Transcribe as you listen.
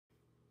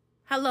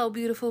Hello,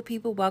 beautiful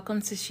people.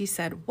 Welcome to She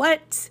Said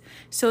What?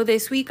 So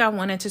this week I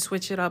wanted to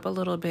switch it up a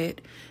little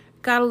bit.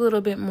 Got a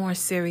little bit more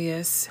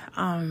serious.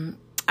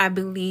 I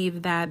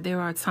believe that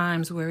there are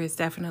times where it's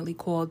definitely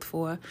called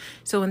for.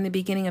 So in the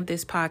beginning of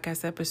this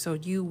podcast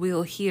episode, you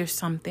will hear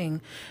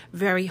something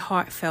very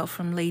heartfelt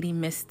from Lady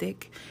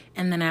Mystic.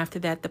 And then after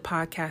that, the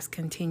podcast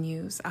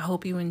continues. I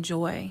hope you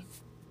enjoy.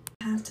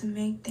 I have to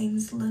make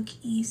things look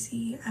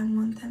easy. I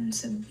want them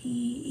to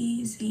be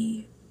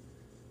easy.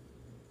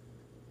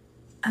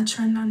 A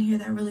trend on here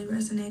that really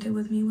resonated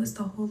with me was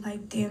the whole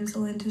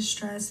damsel in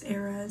distress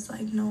era. It's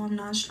no, I'm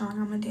not strong,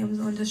 I'm a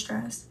damsel in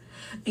distress.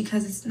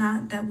 Because it's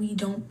not that we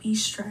don't be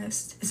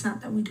stressed. It's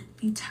not that we don't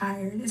be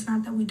tired. It's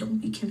not that we don't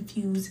be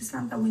confused. It's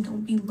not that we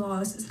don't be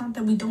lost. It's not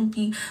that we don't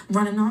be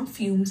running on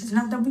fumes. It's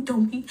not that we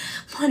don't be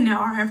putting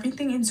our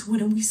everything into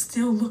it and we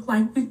still look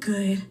like we're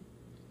good.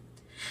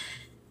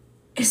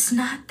 It's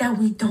not that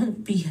we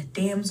don't be a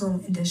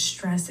damsel in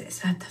distress. It's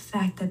that the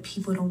fact that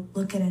people don't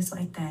look at us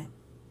like that.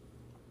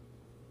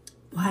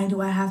 Why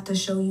do I have to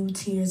show you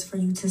tears for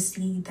you to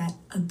see that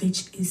a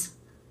bitch is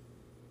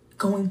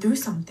going through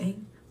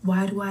something?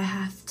 Why do I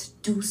have to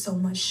do so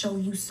much, show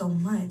you so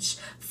much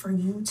for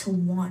you to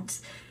want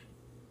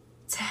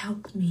to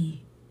help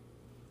me?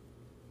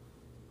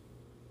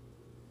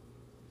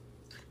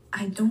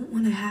 I don't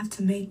want to have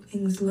to make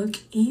things look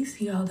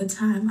easy all the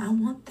time. I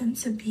want them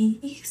to be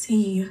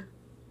easy.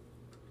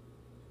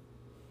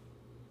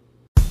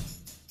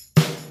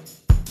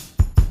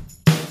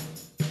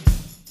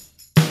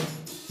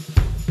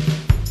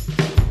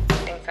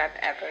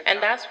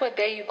 And that's what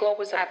There You Go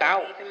was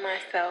about. I believe in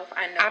myself.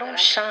 I don't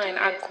shine,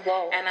 I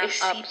glow. And it's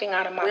seeping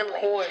out of my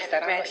pores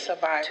that I'm a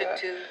survivor,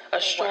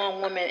 a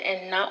strong woman,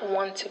 and not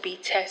one to be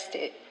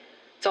tested.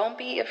 Don't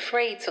be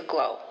afraid to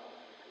glow.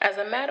 As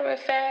a matter of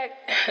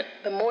fact,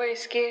 the more it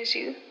scares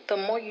you, the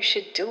more you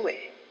should do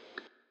it.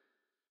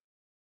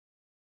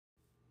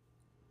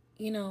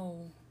 You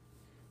know,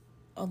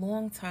 a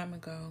long time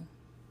ago,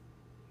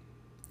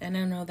 and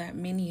I know that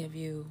many of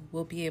you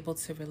will be able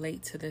to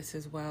relate to this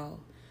as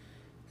well,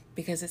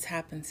 because it's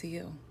happened to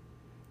you.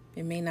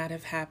 It may not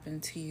have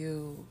happened to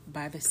you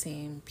by the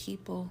same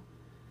people,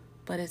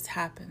 but it's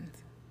happened.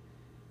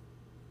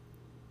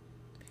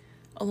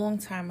 A long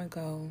time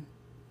ago,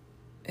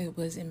 it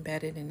was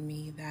embedded in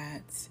me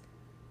that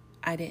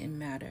I didn't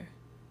matter.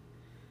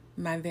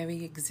 My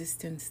very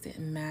existence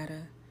didn't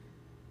matter.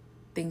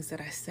 Things that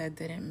I said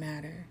didn't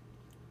matter.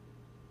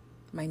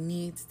 My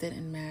needs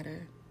didn't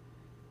matter.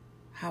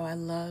 How I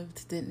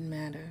loved didn't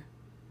matter.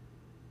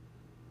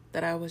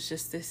 That I was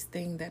just this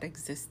thing that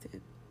existed.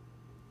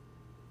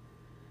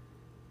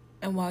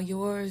 And while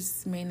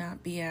yours may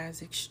not be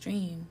as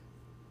extreme,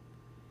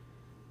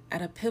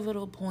 at a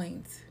pivotal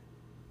point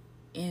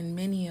in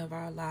many of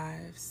our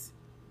lives,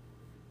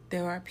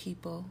 there are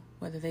people,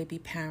 whether they be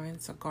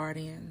parents or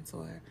guardians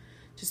or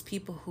just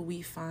people who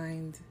we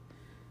find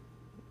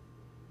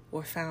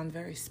or found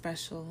very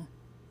special.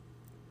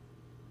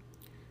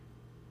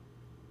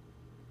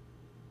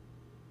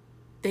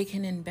 They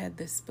can embed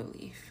this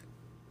belief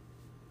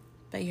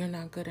that you're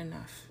not good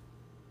enough.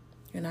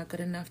 You're not good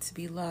enough to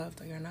be loved,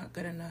 or you're not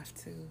good enough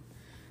to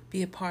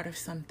be a part of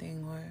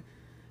something, or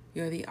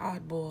you're the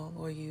oddball,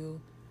 or you're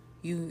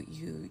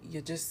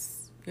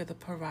the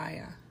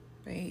pariah,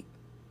 right?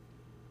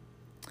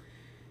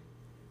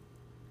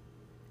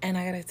 And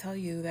I gotta tell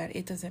you that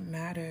it doesn't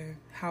matter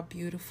how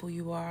beautiful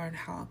you are and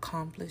how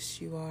accomplished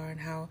you are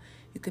and how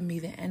you can be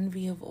the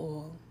envy of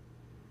all.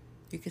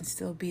 You can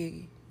still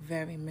be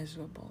very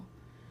miserable.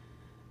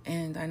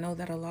 And I know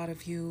that a lot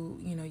of you,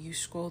 you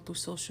scroll through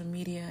social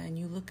media and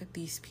you look at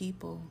these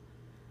people,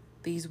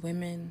 these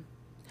women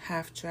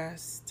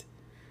half-dressed,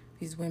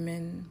 these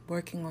women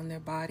working on their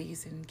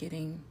bodies and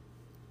getting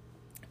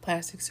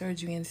plastic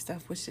surgery and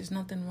stuff, which there's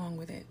nothing wrong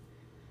with it.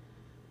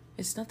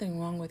 It's nothing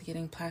wrong with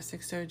getting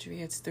plastic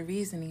surgery. It's the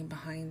reasoning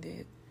behind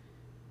it,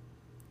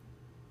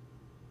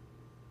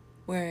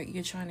 where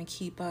you're trying to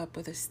keep up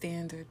with a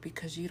standard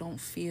because you don't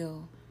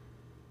feel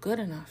good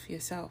enough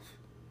yourself.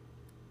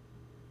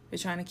 You're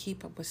trying to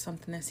keep up with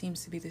something that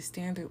seems to be the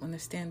standard when the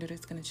standard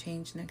is going to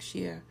change next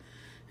year.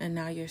 And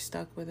now you're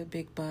stuck with a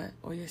big butt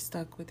or you're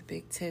stuck with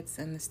big tits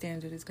and the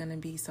standard is going to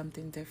be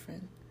something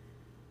different.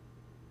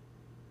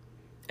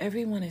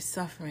 Everyone is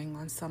suffering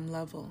on some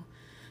level.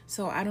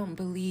 So I don't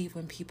believe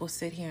when people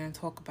sit here and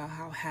talk about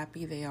how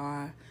happy they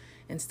are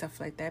and stuff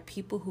like that.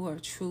 People who are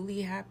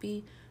truly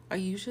happy are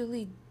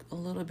usually a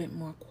little bit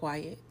more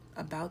quiet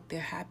about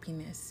their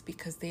happiness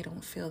because they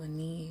don't feel the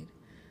need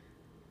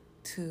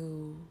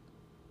to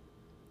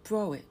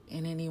throw it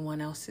in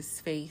anyone else's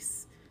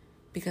face,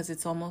 because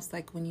it's almost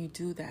like when you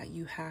do that,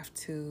 you're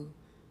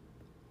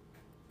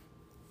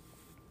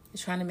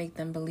trying to make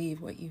them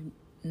believe what you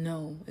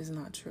know is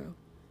not true.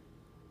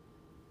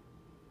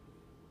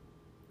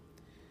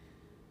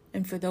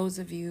 And for those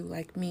of you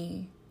like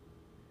me,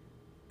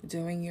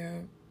 during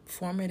your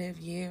formative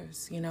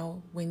years,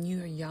 when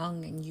you're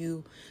young and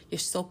you're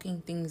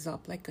soaking things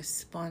up like a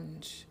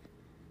sponge,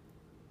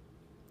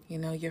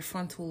 your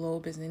frontal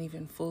lobe isn't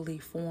even fully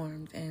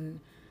formed, and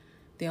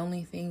The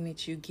only thing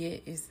that you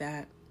get is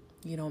that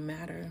you don't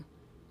matter.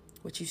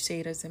 What you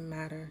say doesn't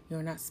matter.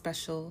 You're not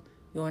special.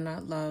 You're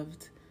not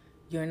loved.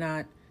 You're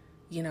not,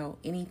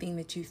 anything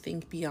that you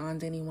think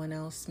beyond anyone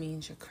else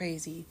means you're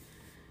crazy.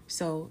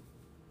 So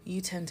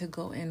you tend to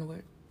go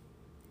inward.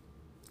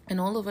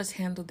 And all of us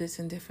handle this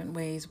in different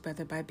ways,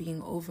 whether by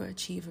being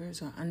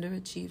overachievers or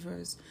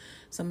underachievers.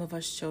 Some of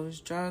us chose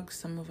drugs.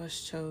 Some of us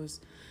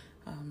chose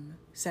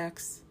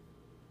sex,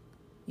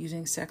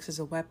 using sex as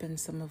a weapon.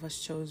 Some of us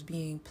chose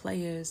being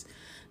players.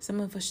 Some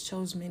of us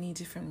chose many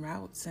different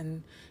routes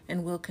and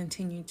will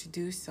continue to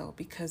do so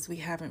because we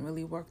haven't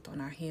really worked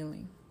on our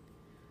healing,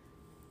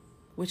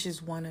 which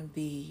is one of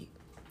the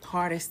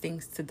hardest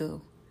things to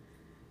do.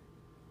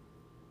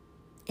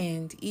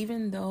 And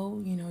even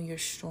though, you're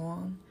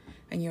strong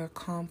and you're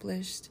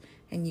accomplished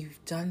and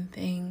you've done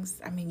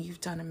things,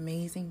 you've done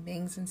amazing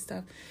things and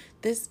stuff,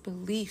 this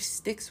belief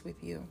sticks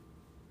with you.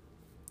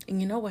 And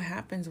you know what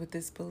happens with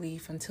this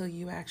belief until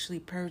you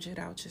actually purge it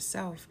out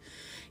yourself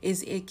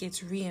is it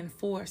gets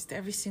reinforced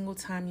every single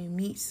time you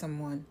meet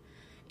someone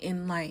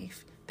in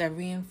life that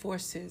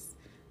reinforces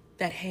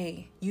that,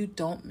 hey, you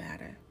don't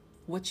matter.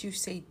 What you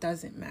say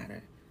doesn't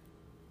matter.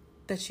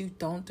 That you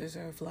don't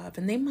deserve love.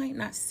 And they might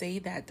not say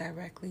that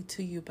directly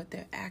to you, but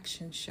their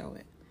actions show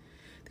it.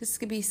 This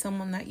could be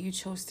someone that you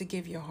chose to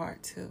give your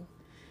heart to,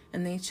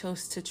 and they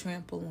chose to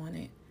trample on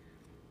it.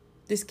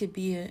 This could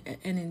be an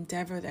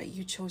endeavor that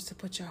you chose to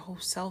put your whole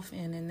self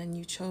in, and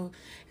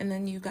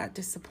then you got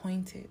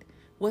disappointed.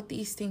 What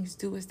these things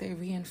do is they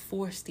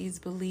reinforce these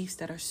beliefs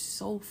that are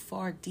so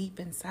far deep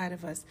inside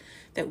of us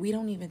that we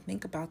don't even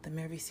think about them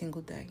every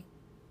single day.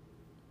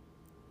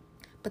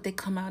 But they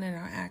come out in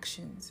our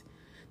actions.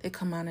 They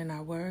come out in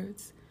our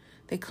words.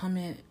 They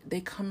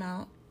come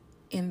out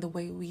in the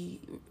way we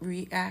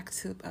react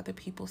to other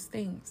people's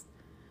things.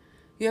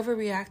 You ever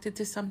reacted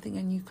to something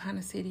and you kind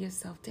of say to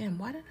yourself, damn,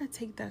 why did I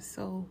take that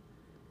so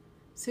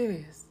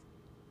serious?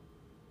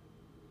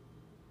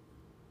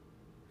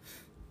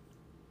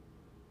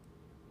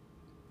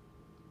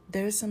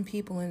 There's some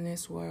people in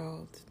this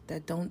world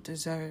that don't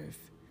deserve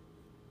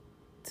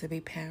to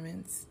be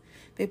parents.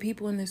 There are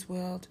people in this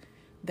world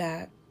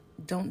that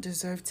don't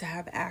deserve to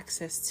have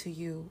access to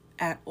you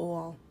at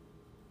all.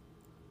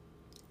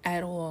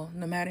 At all,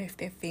 no matter if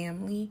they're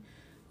family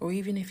or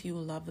even if you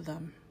love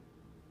them.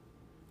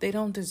 They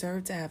don't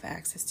deserve to have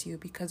access to you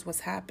because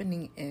what's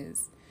happening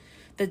is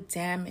the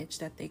damage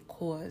that they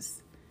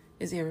cause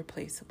is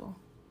irreplaceable.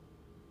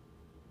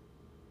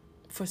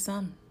 For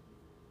some,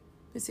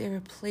 it's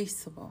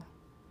irreplaceable.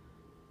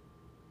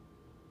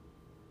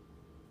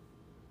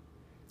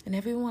 And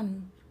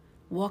everyone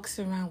walks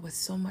around with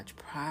so much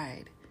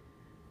pride.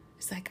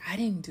 It's like, I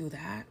didn't do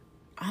that.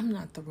 I'm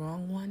not the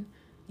wrong one.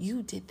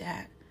 You did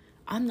that.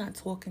 I'm not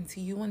talking to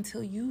you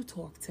until you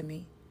talk to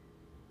me.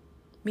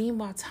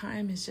 Meanwhile,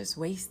 time is just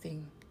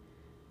wasting.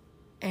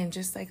 And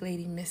just like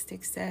Lady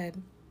Mystic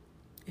said,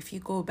 if you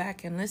go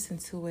back and listen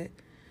to it,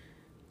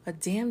 a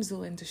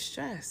damsel in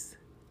distress.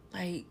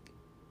 Like,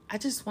 I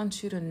just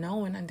want you to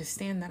know and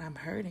understand that I'm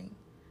hurting.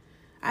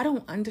 I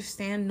don't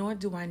understand, nor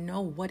do I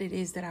know what it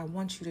is that I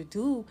want you to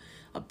do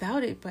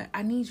about it, but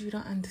I need you to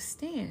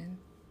understand.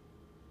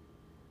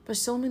 But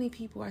so many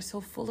people are so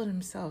full of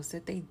themselves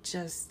that they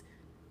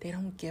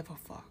don't give a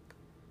fuck.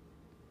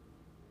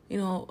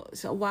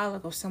 So a while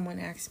ago, someone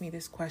asked me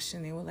this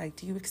question. They were like,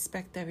 do you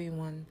expect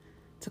everyone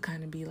to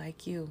kind of be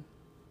like you?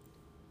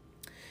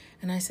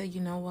 And I said, you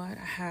know what?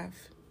 I have.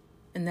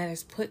 And that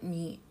has put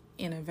me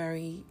in a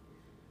very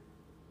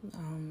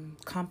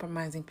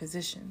compromising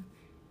position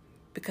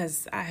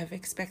because I have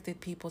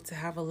expected people to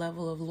have a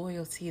level of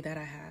loyalty that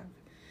I have.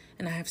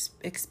 And I have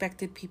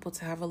expected people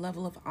to have a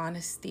level of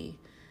honesty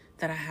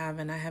that I have.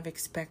 And I have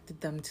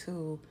expected them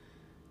to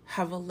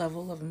have a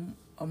level of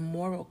a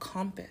moral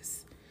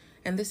compass.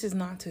 And this is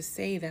not to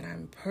say that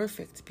I'm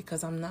perfect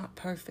because I'm not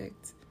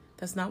perfect.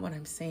 That's not what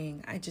I'm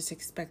saying. I just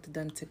expected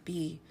them to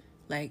be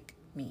like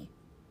me.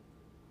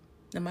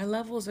 Now, my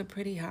levels are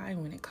pretty high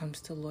when it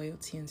comes to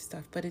loyalty and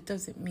stuff, but it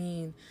doesn't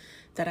mean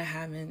that I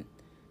haven't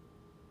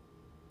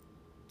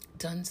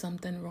done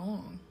something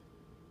wrong.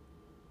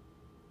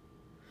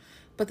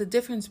 But the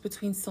difference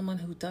between someone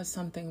who does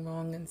something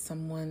wrong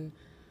and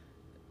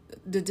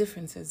the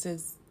difference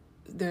is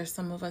there are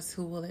some of us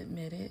who will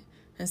admit it,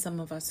 and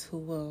some of us who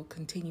will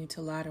continue to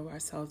lie to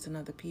ourselves and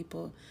other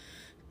people.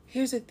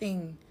 Here's the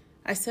thing.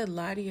 I said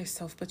lie to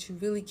yourself, but you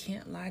really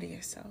can't lie to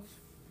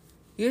yourself.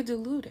 You're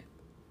deluded.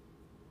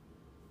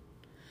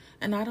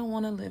 And I don't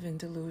want to live in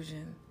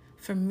delusion.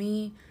 For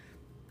me,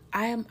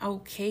 I am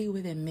okay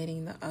with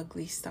admitting the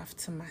ugly stuff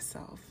to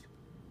myself.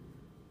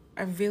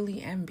 I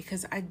really am,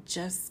 because I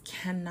just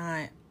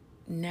cannot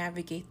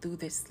navigate through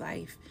this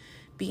life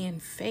being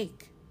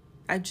fake.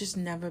 I've just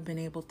never been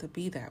able to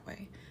be that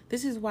way.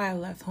 This is why I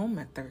left home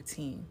at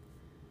 13.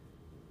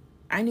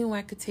 I knew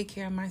I could take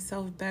care of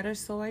myself better,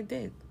 so I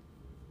did.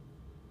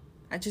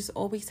 I just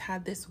always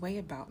had this way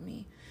about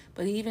me.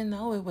 But even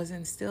though it was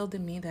instilled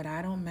in me that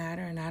I don't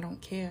matter and I don't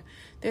care,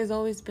 there's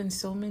always been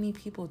so many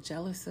people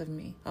jealous of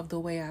me, of the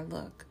way I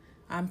look.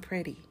 I'm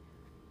pretty.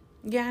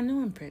 Yeah, I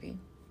know I'm pretty.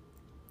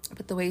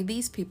 But the way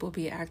these people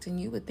be acting,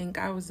 you would think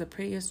I was the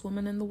prettiest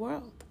woman in the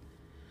world.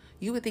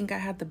 You would think I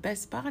had the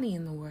best body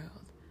in the world.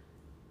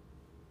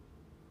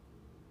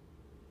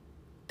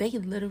 They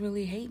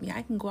literally hate me.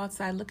 I can go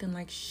outside looking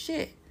like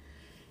shit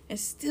and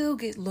still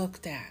get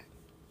looked at.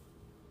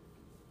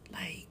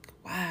 Like,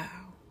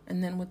 wow.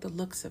 And then with the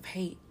looks of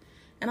hate.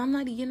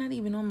 And you're not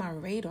even on my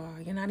radar.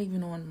 You're not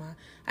even on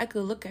I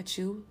could look at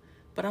you,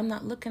 but I'm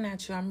not looking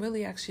at you. I'm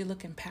really actually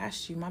looking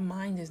past you. My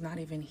mind is not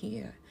even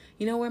here.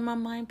 You know where my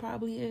mind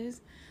probably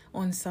is?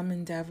 On some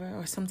endeavor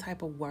or some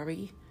type of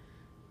worry.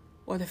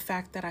 Or the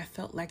fact that I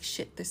felt like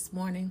shit this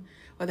morning.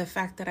 Or the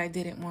fact that I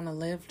didn't want to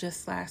live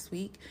just last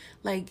week.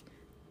 Like,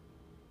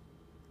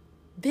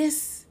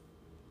 this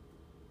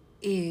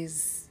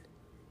is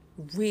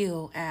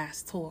real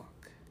ass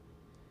talk.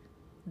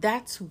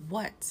 That's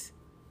what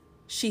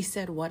She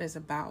Said What is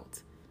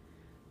about.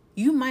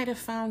 You might have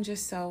found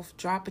yourself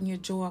dropping your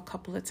jaw a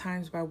couple of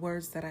times by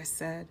words that I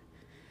said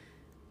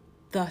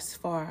thus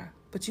far,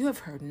 but you have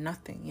heard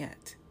nothing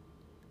yet.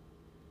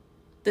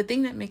 The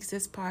thing that makes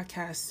this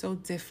podcast so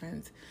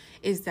different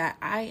is that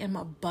I am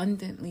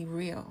abundantly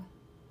real.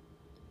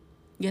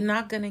 You're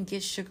not going to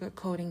get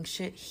sugarcoating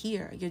shit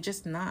here. You're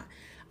just not.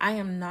 I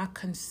am not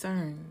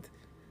concerned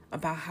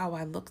about how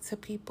I look to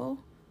people,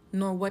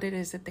 nor what it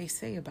is that they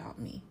say about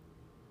me.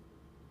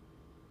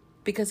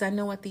 Because I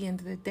know at the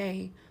end of the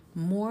day,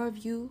 more of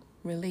you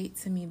relate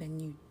to me than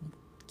you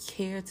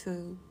care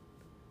to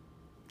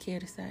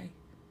say.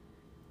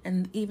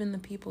 And even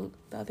the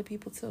other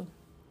people too.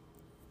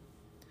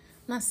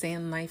 I'm not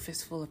saying life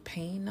is full of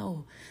pain.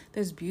 No,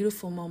 there's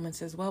beautiful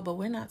moments as well, but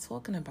we're not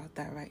talking about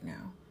that right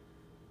now.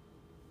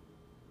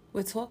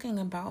 We're talking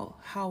about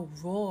how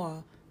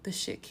raw the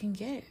shit can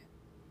get.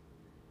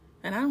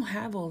 And I don't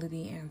have all of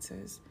the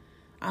answers.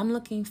 I'm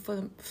looking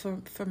for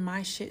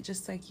my shit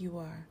just like you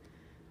are.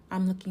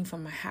 I'm looking for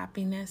my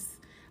happiness.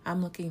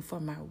 I'm looking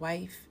for my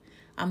wife.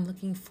 I'm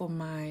looking for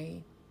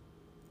my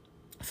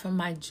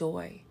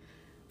joy,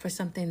 for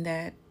something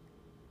that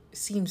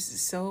seems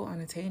so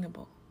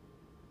unattainable.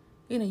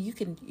 You know, you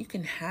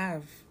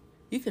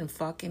can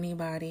fuck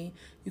anybody.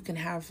 I could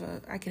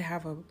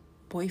have a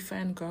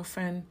boyfriend,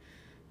 girlfriend,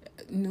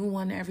 new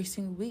one every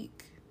single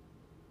week.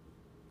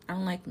 I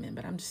don't like men,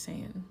 but I'm just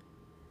saying.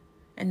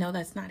 And no,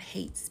 that's not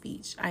hate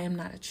speech. I am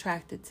not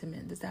attracted to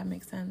men. Does that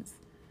make sense?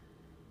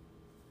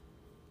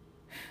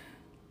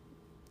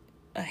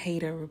 A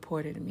hater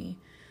reported me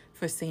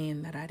for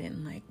saying that I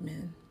didn't like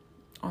men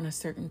on a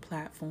certain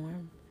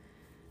platform.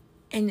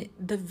 And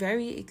the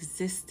very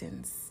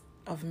existence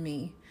of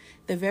me,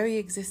 the very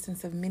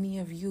existence of many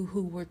of you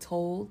who were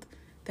told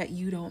that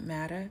you don't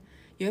matter,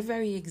 your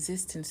very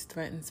existence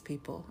threatens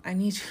people. I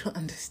need you to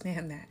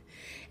understand that.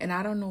 And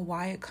I don't know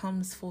why it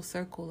comes full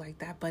circle like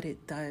that, but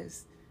it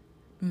does.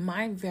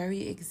 My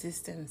very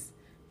existence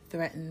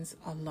threatens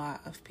a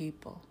lot of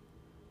people.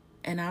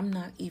 And I'm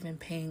not even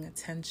paying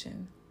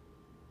attention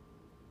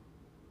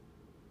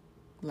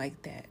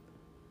like that.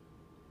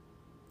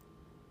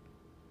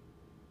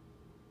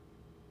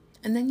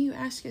 And then you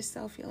ask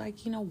yourself, you're like,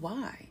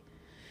 why?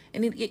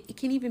 And it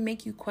can even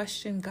make you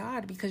question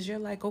God, because you're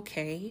like,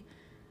 okay,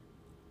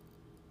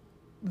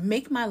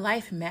 make my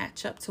life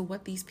match up to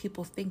what these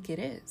people think it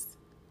is.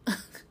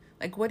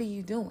 Like, what are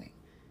you doing?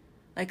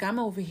 Like, I'm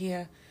over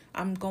here,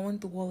 I'm going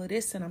through all of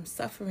this and I'm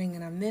suffering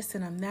and I'm this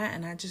and I'm that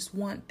and I just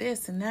want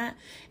this and that.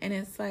 And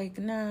it's like,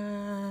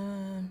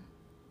 no.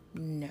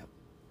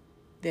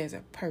 There's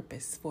a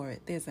purpose for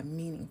it. There's a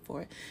meaning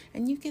for it.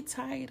 And you get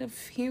tired of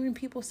hearing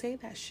people say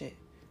that shit.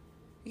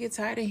 You get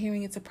tired of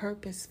hearing it's a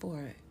purpose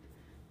for it.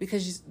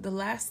 Because the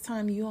last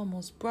time you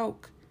almost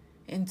broke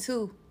in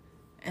two,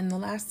 and the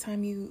last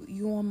time you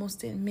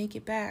almost didn't make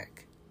it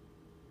back.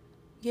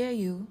 Yeah,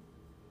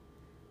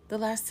 the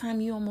last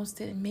time you almost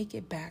didn't make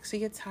it back. So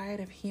you're tired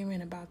of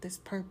hearing about this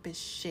purpose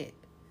shit.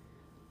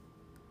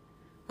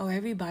 Oh,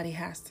 everybody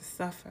has to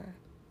suffer.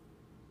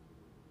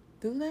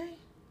 Do they?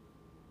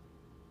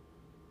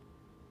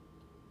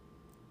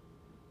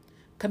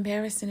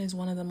 Comparison is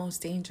one of the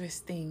most dangerous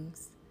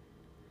things.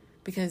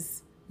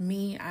 Because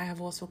I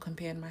have also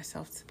compared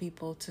myself to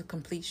people, to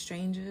complete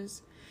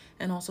strangers,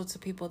 and also to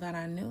people that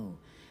I knew.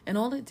 And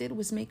all it did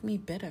was make me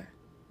bitter.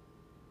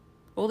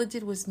 All it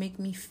did was make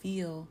me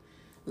feel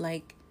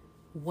like,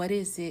 what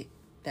is it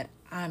that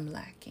I'm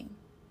lacking?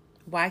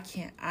 Why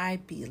can't I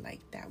be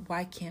like that?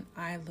 Why can't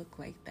I look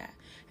like that?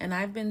 And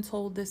I've been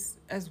told this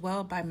as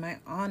well by my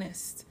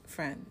honest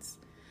friends,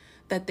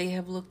 that they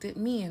have looked at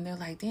me and they're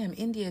like, damn,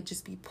 India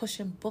just be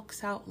pushing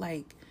books out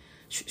like,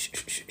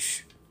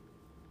 shh.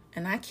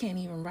 And I can't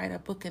even write a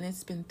book and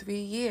it's been 3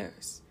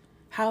 years.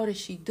 How does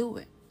she do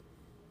it?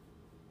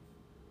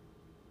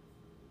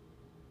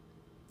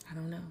 I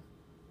don't know.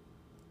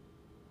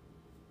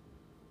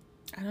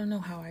 I don't know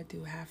how I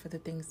do half of the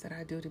things that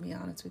I do, to be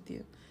honest with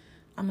you.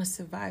 I'm a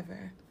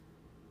survivor.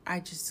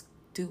 I just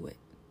do it.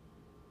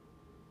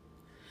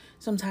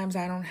 Sometimes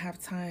I don't have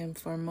time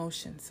for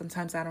emotions.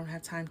 Sometimes I don't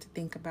have time to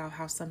think about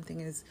how something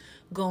is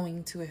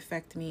going to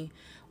affect me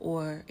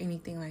or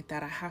anything like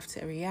that. I have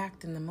to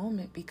react in the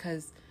moment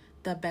because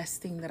the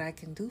best thing that I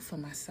can do for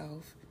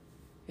myself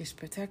is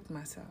protect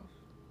myself.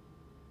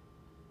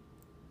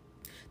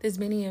 There's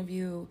many of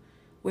you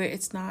where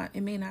it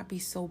may not be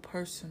so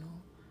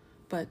personal,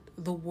 but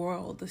the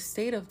world, the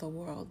state of the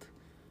world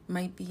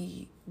might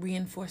be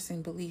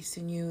reinforcing beliefs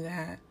in you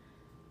that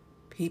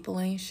people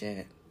ain't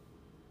shit.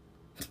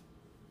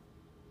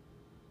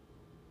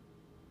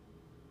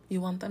 You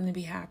want them to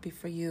be happy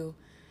for you,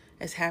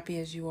 as happy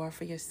as you are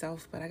for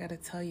yourself. But I got to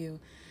tell you,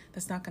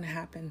 that's not going to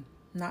happen.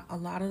 Not a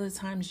lot of the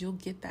times you'll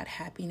get that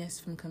happiness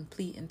from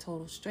complete and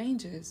total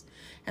strangers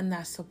and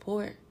that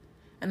support.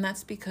 And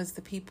that's because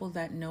the people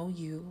that know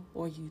you,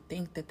 or you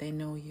think that they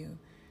know you,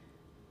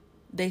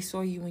 they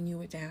saw you when you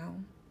were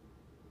down.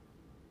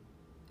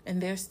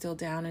 And they're still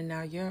down, and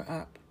now you're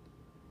up.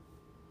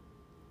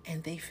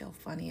 And they feel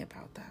funny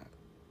about that.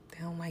 They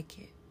don't like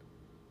it.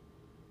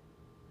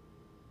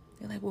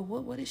 They're like, well,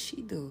 what did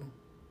she do?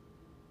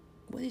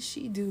 What did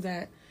she do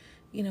that,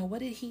 what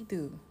did he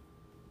do?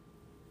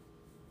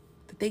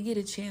 That they get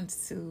a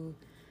chance to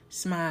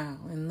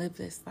smile and live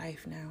this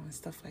life now and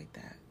stuff like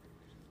that.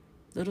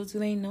 Little do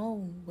they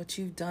know what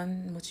you've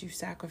done, what you've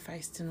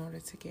sacrificed in order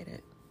to get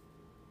it.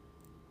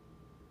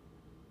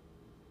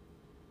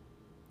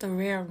 The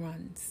rare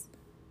ones.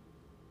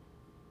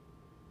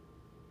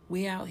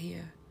 We out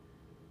here.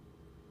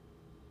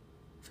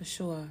 For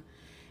sure.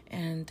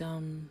 And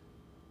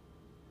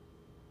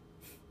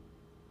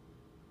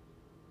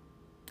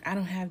I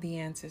don't have the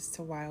answers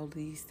to why all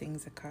these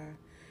things occur.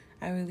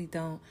 I really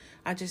don't.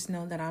 I just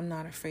know that I'm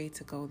not afraid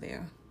to go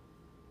there.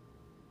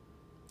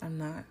 I'm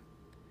not.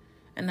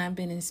 And I've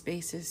been in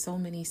spaces, so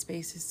many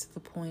spaces, to the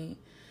point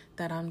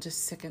that I'm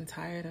just sick and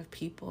tired of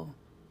people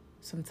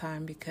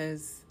sometimes,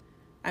 because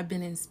I've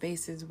been in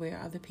spaces where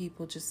other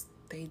people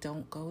they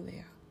don't go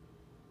there.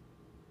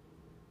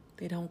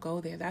 They don't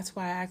go there. That's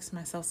why I ask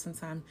myself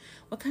sometimes,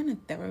 what kind of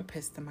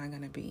therapist am I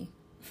going to be?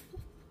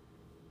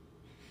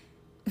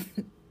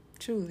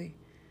 Truly.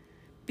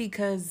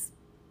 Because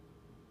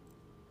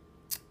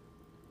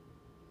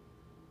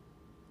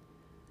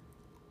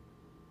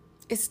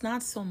it's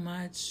not so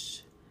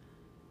much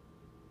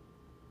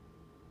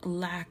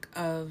lack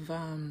of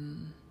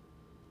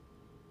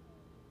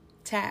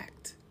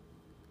tact,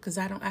 because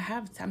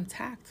I'm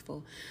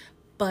tactful,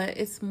 but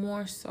it's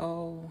more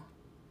so,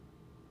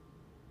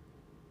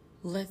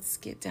 let's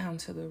get down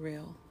to the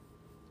real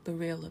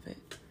of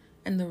it.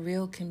 And the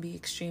real can be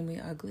extremely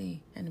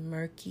ugly and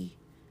murky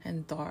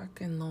and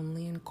dark and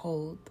lonely and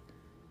cold.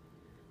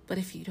 But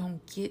if you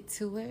don't get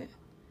to it,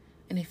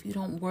 and if you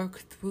don't work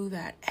through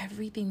that,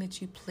 everything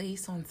that you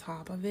place on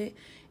top of it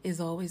is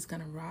always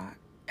going to rot.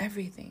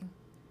 Everything.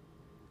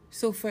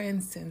 So for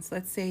instance,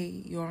 let's say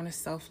you're on a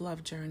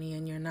self-love journey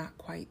and you're not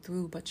quite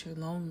through, but you're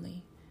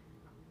lonely.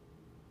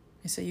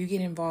 And so you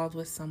get involved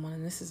with someone,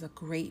 and this is a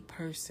great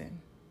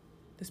person.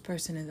 This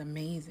person is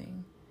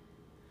amazing.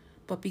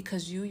 But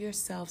because you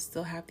yourself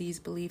still have these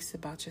beliefs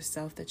about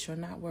yourself that you're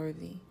not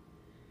worthy,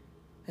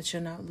 that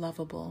you're not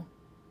lovable,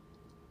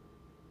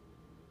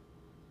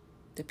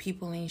 that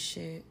people ain't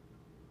shit,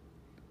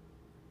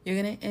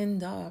 you're going to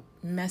end up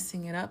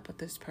messing it up with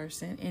this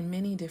person in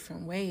many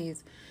different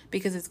ways,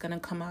 because it's going to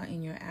come out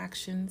in your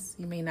actions.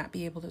 You may not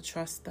be able to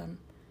trust them.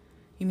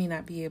 You may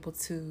not be able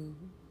to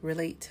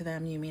relate to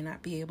them. You may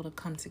not be able to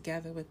come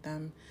together with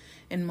them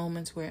in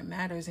moments where it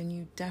matters. And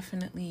you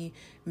definitely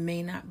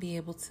may not be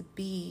able to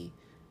be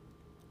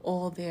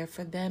all there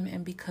for them.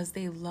 And because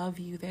they love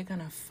you, they're going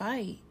to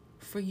fight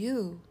for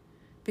you,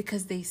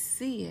 because they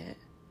see it.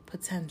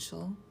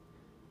 Potential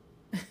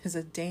is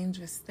a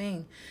dangerous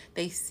thing.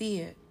 They see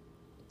it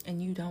and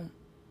you don't.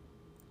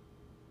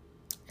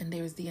 And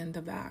there's the end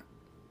of that.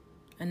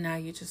 And now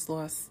you just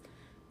lost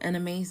an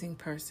amazing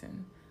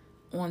person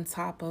on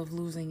top of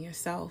losing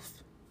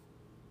yourself.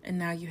 And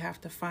now you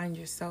have to find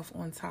yourself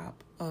on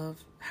top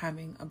of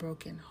having a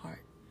broken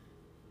heart.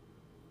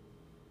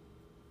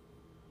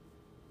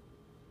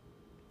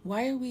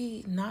 Why are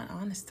we not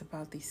honest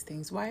about these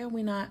things? Why are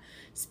we not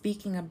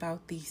speaking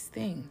about these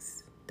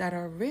things that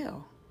are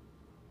real?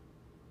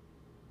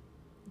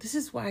 This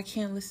is why I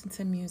can't listen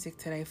to music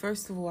today.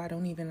 First of all, I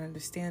don't even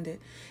understand it.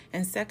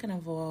 And second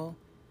of all,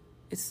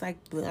 it's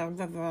like blah,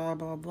 blah, blah,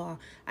 blah, blah.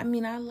 I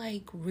mean, I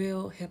like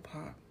real hip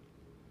hop.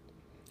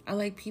 I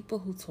like people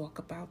who talk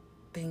about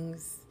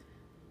things,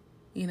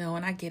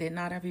 and I get it.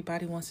 Not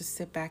everybody wants to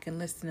sit back and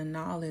listen to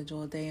knowledge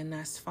all day, and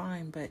that's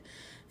fine. But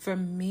for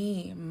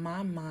me,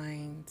 my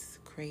mind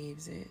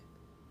craves it.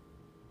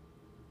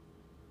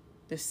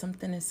 There's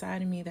something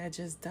inside of me that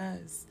just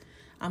does.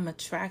 I'm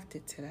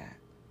attracted to that.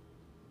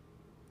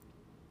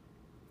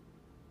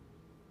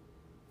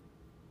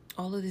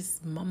 All of this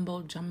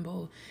mumbo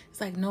jumbo. It's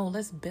like, no,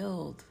 let's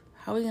build.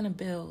 How are we going to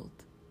build?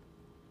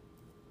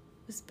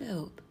 Let's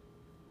build.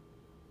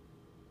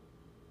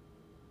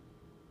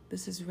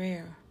 This is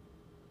rare.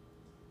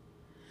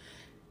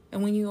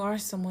 And when you are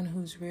someone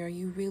who's rare,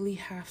 you really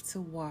have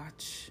to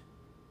watch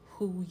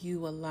who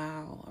you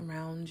allow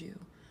around you,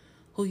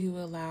 who you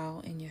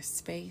allow in your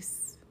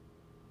space,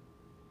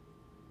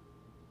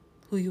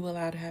 who you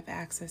allow to have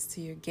access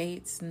to your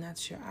gates, and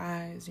that's your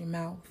eyes, your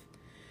mouth,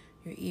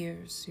 your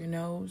ears, your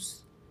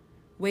nose,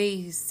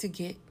 ways to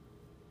get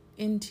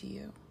into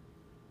you,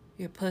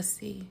 your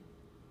pussy.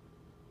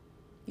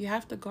 You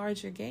have to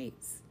guard your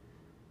gates.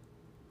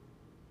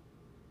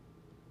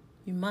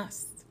 You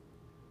must.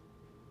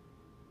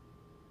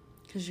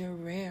 Because you're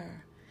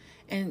rare.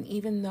 And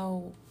even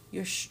though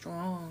you're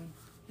strong,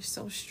 you're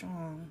so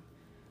strong,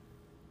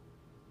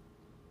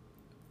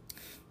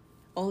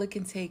 all it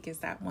can take is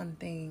that one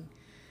thing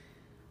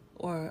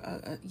or,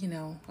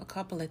 a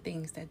couple of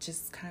things that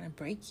just kind of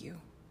break you.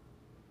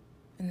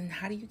 And then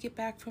how do you get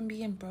back from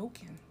being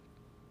broken?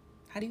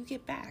 How do you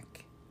get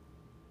back?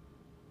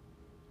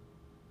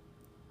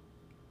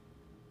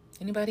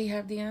 Anybody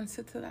have the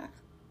answer to that?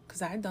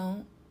 Because I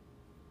don't.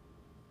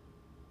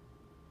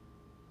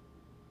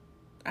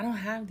 I don't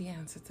have the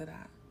answer to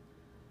that.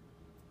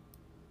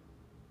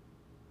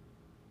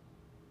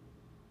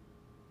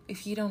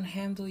 If you don't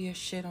handle your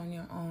shit on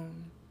your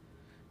own,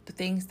 the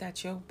things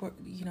that your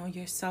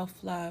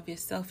self-love, your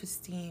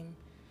self-esteem,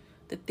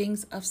 the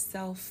things of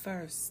self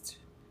first,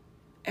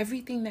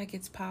 everything that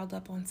gets piled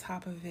up on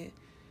top of it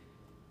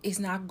is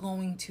not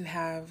going to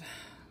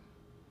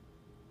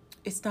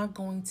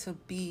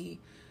be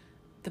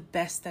the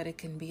best that it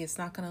can be. It's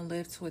not going to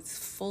live to its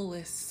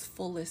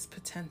fullest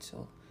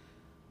potential.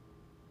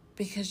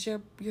 Because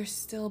you're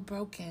still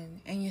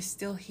broken and you're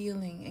still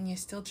healing and you're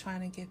still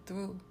trying to get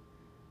through.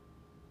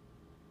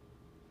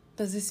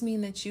 Does this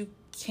mean that you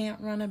can't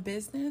run a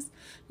business?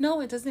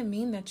 No, it doesn't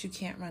mean that you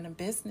can't run a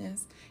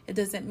business. It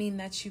doesn't mean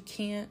that you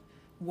can't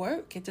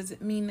work. It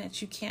doesn't mean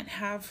that you can't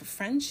have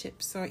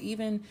friendships or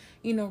even,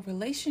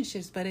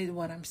 relationships. But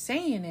what I'm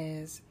saying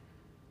is,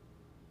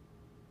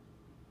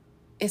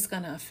 it's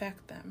going to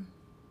affect them.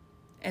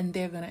 And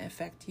they're going to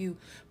affect you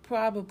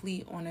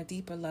probably on a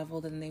deeper level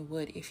than they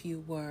would if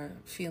you were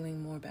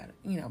feeling more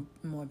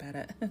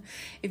better,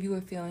 if you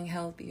were feeling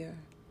healthier,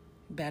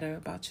 better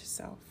about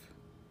yourself.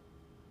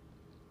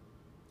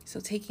 So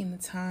taking the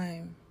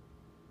time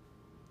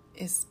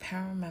is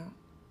paramount.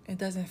 It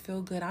doesn't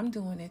feel good. I'm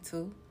doing it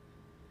too.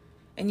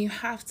 And you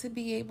have to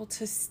be able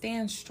to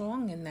stand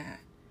strong in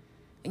that.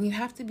 And you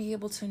have to be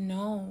able to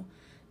know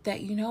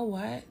that, you know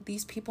what,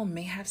 these people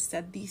may have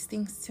said these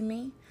things to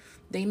me.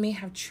 They may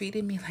have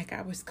treated me like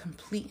I was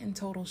complete and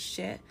total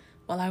shit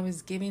while I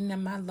was giving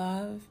them my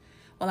love,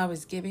 while I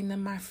was giving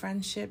them my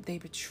friendship. They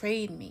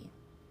betrayed me.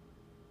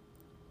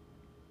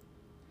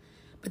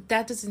 But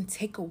that doesn't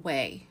take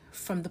away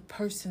from the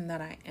person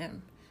that I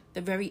am, the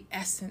very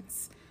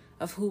essence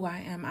of who I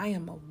am. I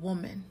am a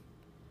woman.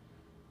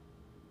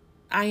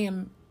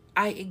 I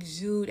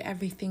exude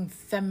everything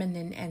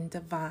feminine and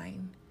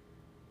divine.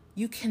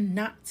 You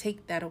cannot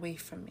take that away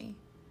from me.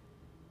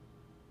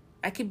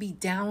 I could be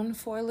down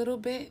for a little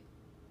bit,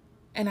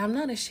 and I'm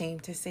not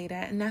ashamed to say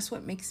that. And that's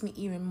what makes me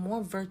even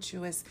more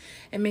virtuous.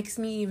 It makes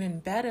me even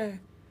better,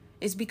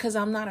 is because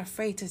I'm not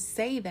afraid to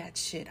say that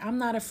shit. I'm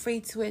not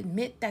afraid to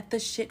admit that the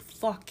shit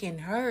fucking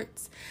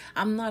hurts.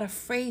 I'm not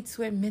afraid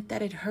to admit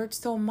that it hurts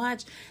so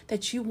much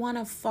that you want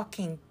to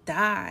fucking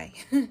die.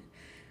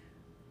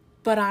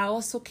 But I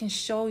also can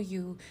show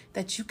you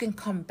that you can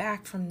come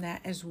back from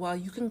that as well.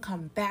 You can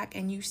come back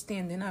and you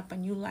standing up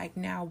and you like,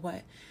 now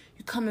what?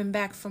 You coming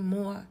back for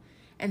more.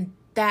 And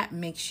that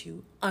makes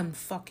you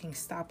unfucking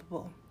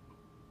stoppable.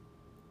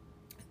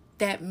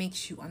 That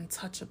makes you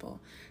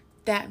untouchable.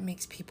 That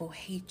makes people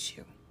hate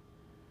you.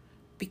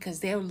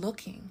 Because they're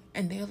looking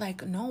and they're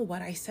like, no,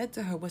 what I said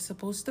to her was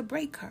supposed to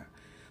break her.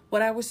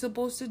 What I was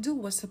supposed to do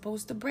was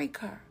supposed to break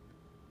her.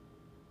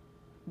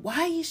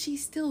 Why is she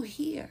still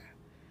here?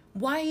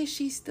 Why is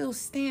she still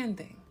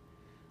standing?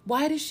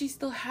 Why does she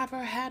still have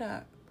her head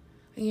up?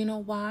 And you know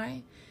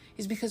why?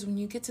 It's because when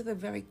you get to the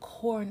very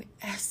core and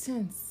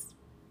essence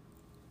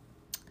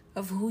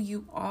of who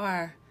you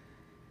are,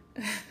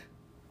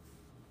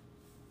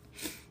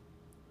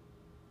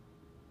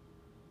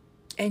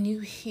 and you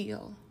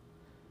heal,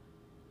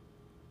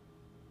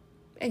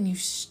 and you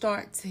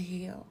start to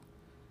heal,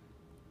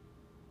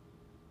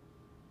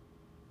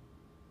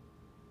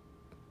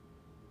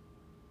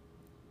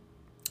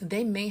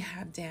 they may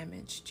have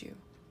damaged you,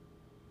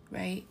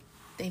 right?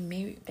 They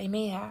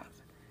may have,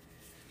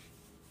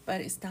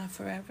 but it's not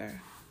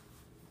forever.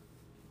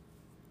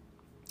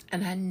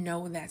 And I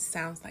know that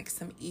sounds like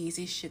some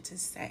easy shit to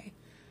say.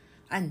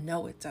 I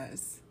know it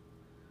does.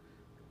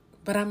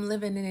 But I'm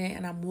living in it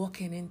and I'm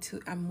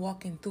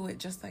walking through it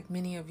just like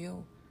many of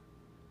you.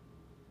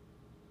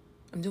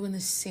 I'm doing the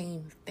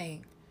same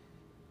thing.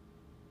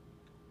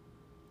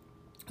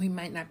 We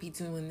might not be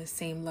doing the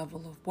same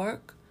level of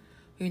work.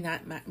 We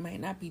might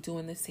not be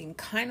doing the same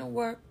kind of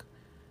work.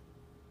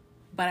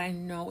 But I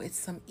know it's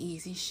some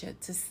easy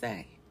shit to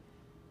say.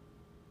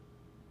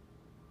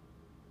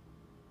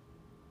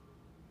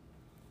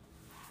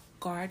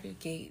 Guard your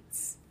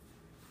gates.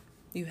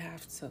 You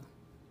have to.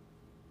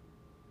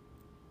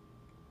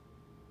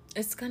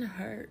 It's gonna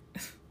hurt.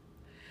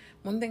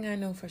 One thing I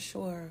know for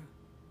sure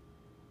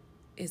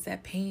is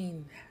that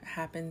pain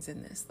happens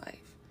in this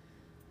life.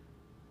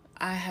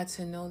 I had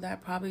to know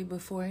that probably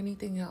before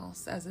anything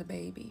else as a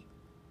baby.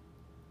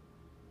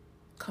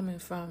 Coming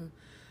from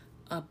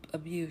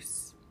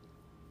abuse.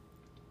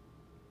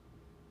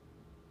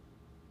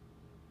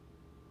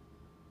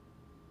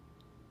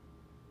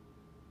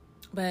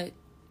 But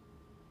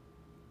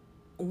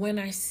when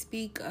I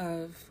speak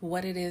of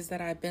what it is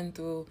that I've been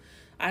through,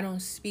 I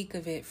don't speak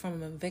of it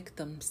from a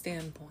victim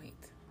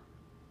standpoint,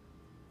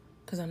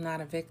 because I'm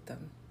not a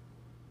victim.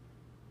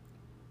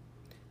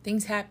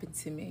 Things happen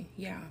to me,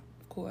 yeah,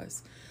 of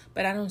course,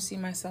 but I don't see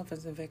myself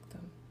as a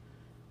victim.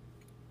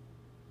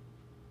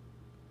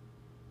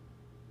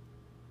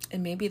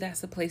 And maybe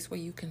that's a place where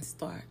you can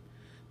start,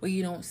 where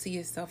you don't see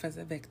yourself as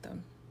a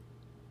victim.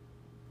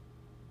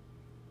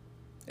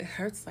 It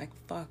hurts like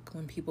fuck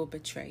when people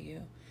betray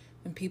you,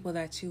 when people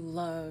that you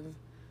love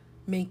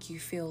make you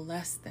feel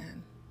less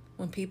than,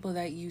 when people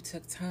that you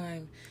took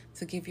time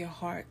to give your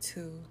heart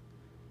to,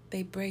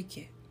 they break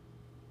it.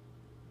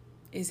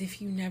 As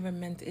if you never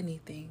meant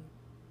anything,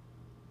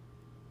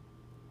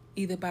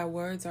 either by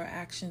words or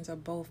actions or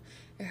both.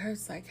 It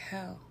hurts like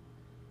hell.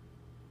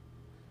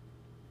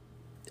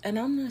 And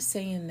I'm not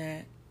saying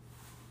that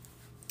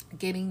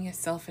getting your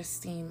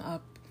self-esteem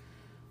up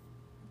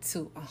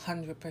to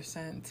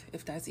 100%,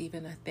 if that's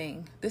even a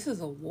thing. This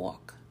is a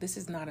walk. This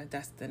is not a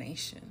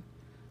destination.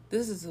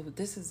 This is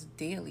a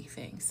daily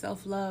thing.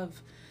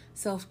 Self-love,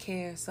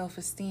 self-care,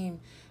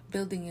 self-esteem,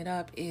 building it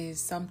up is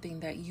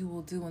something that you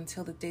will do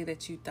until the day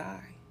that you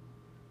die.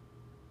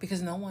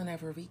 Because no one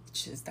ever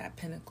reaches that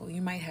pinnacle.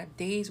 You might have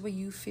days where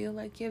you feel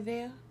like you're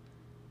there,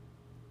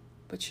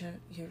 but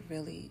you're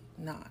really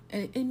not.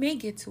 And it may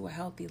get to a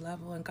healthy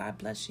level, and God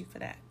bless you for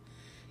that.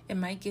 It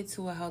might get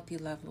to a healthy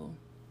level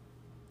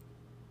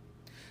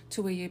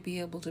to where you'll be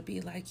able to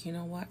be like, you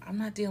know what, I'm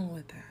not dealing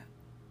with that.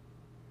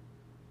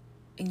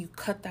 And you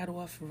cut that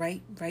off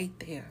right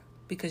there,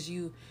 because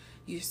you're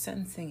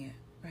sensing it,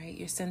 right?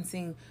 You're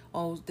sensing,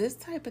 oh, this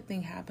type of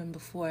thing happened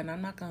before, and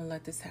I'm not going to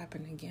let this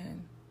happen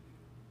again.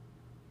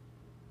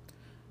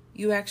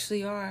 You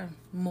actually are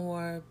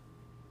more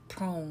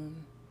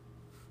prone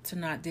to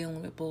not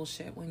dealing with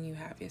bullshit when you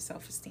have your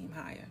self-esteem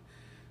higher.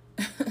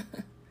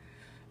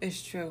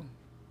 It's true.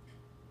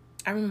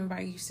 I remember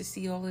I used to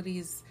see all of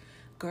these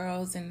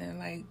girls, and they're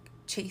like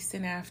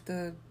chasing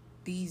after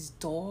these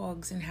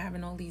dogs and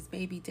having all these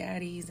baby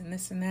daddies and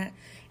this and that.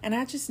 And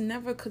I just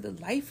never could, the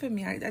life of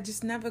me, I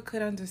just never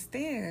could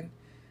understand.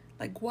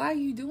 Like, why are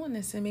you doing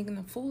this and making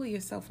a fool of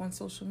yourself on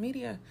social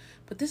media?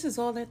 But this is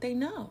all that they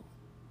know.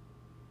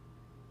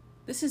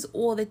 This is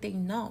all that they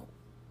know.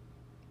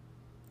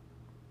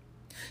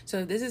 So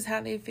if this is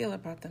how they feel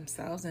about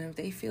themselves, and if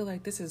they feel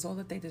like this is all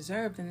that they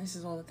deserve, then this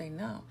is all that they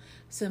know.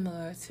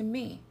 Similar to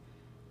me.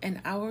 And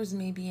ours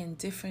may be in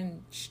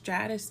different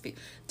stratosphere,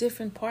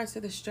 different parts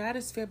of the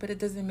stratosphere, but it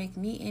doesn't make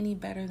me any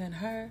better than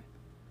her,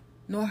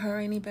 nor her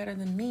any better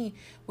than me.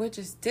 We're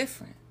just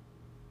different.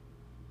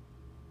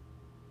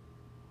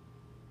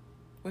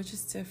 We're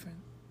just different.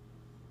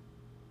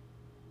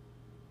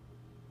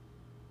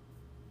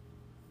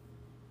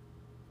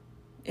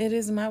 It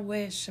is my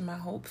wish and my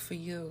hope for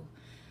you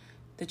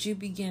that you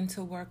begin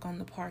to work on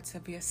the parts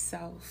of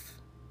yourself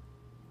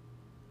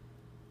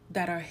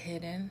that are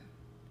hidden,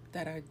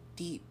 that are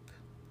deep,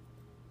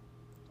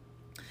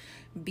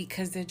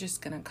 because they're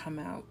just going to come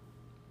out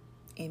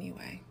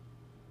anyway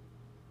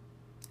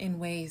in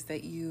ways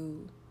that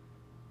you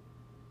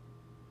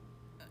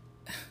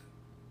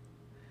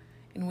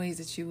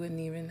wouldn't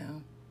even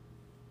know.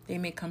 They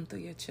may come through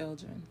your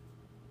children.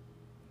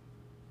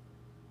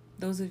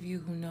 Those of you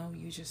who know,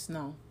 you just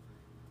know.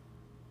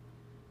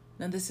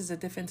 Now, this is a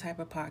different type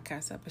of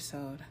podcast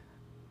episode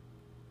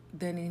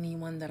than any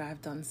one that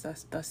I've done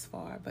thus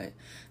far, but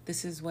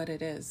this is what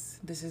it is.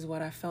 This is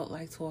what I felt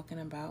like talking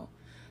about.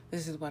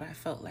 This is what I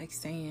felt like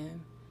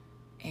saying.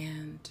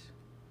 And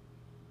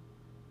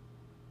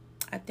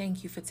I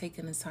thank you for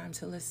taking the time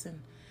to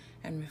listen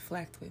and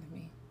reflect with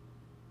me.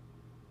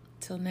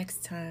 Till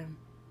next time,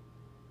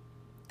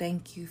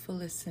 thank you for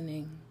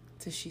listening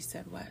to She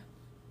Said What.